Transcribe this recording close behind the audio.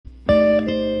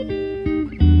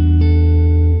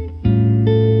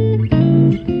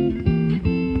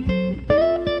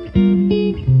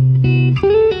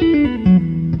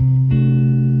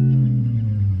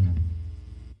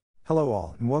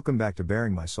welcome back to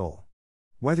Bearing My Soul.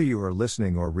 Whether you are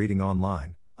listening or reading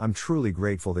online, I'm truly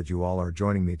grateful that you all are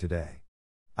joining me today.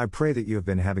 I pray that you have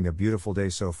been having a beautiful day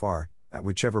so far, at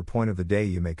whichever point of the day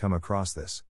you may come across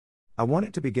this. I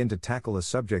wanted to begin to tackle a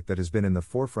subject that has been in the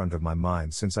forefront of my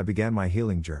mind since I began my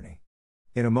healing journey.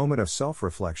 In a moment of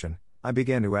self-reflection, I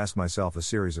began to ask myself a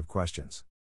series of questions.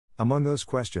 Among those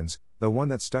questions, the one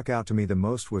that stuck out to me the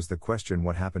most was the question,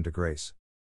 what happened to grace?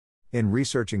 In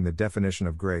researching the definition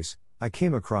of grace, I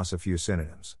came across a few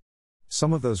synonyms.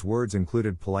 Some of those words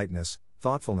included politeness,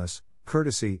 thoughtfulness,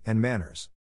 courtesy, and manners.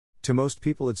 To most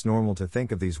people it's normal to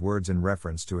think of these words in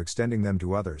reference to extending them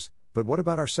to others, but what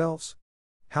about ourselves?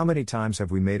 How many times have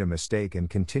we made a mistake and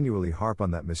continually harp on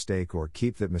that mistake or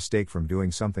keep that mistake from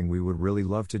doing something we would really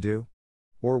love to do?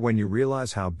 Or when you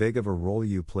realize how big of a role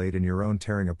you played in your own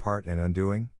tearing apart and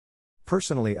undoing?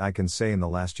 Personally, I can say in the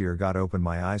last year God opened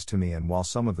my eyes to me, and while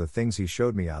some of the things He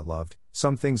showed me I loved,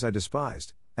 some things I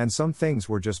despised, and some things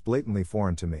were just blatantly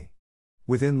foreign to me.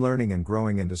 Within learning and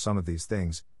growing into some of these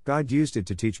things, God used it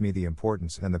to teach me the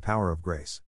importance and the power of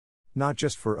grace. Not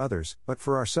just for others, but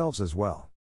for ourselves as well.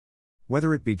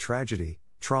 Whether it be tragedy,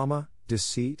 trauma,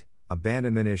 deceit,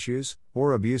 abandonment issues,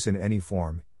 or abuse in any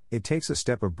form, it takes a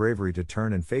step of bravery to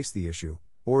turn and face the issue,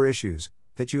 or issues,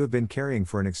 that you have been carrying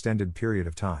for an extended period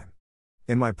of time.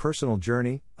 In my personal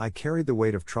journey, I carried the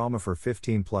weight of trauma for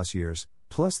 15 plus years,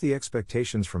 plus the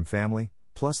expectations from family,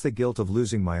 plus the guilt of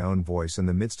losing my own voice in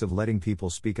the midst of letting people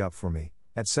speak up for me,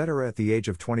 etc. At the age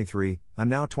of 23, I'm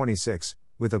now 26,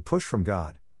 with a push from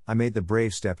God, I made the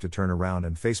brave step to turn around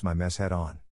and face my mess head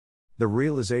on. The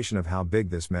realization of how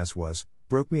big this mess was,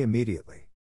 broke me immediately.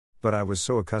 But I was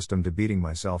so accustomed to beating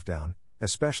myself down,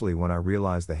 especially when I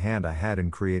realized the hand I had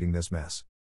in creating this mess.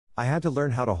 I had to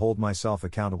learn how to hold myself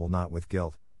accountable, not with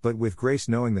guilt, but with grace,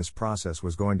 knowing this process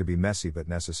was going to be messy but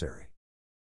necessary.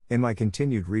 In my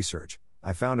continued research,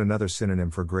 I found another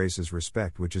synonym for grace as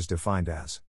respect, which is defined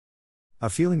as a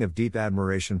feeling of deep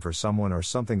admiration for someone or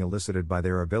something elicited by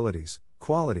their abilities,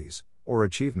 qualities, or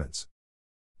achievements.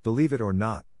 Believe it or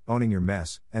not, owning your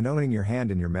mess, and owning your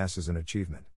hand in your mess is an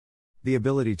achievement. The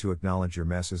ability to acknowledge your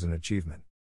mess is an achievement.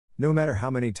 No matter how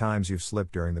many times you've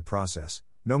slipped during the process,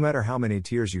 no matter how many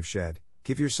tears you've shed,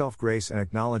 give yourself grace and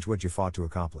acknowledge what you fought to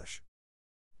accomplish.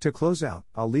 To close out,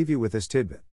 I'll leave you with this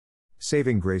tidbit.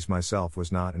 Saving grace myself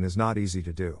was not and is not easy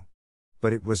to do.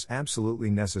 But it was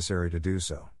absolutely necessary to do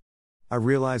so. I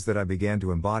realized that I began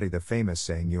to embody the famous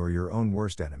saying, "You're your own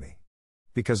worst enemy."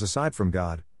 Because aside from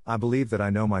God, I believe that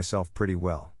I know myself pretty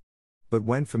well. But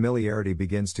when familiarity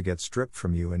begins to get stripped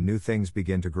from you and new things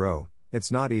begin to grow,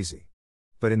 it's not easy.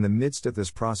 But in the midst of this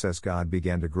process, God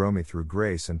began to grow me through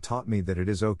grace and taught me that it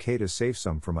is okay to save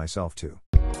some for myself too.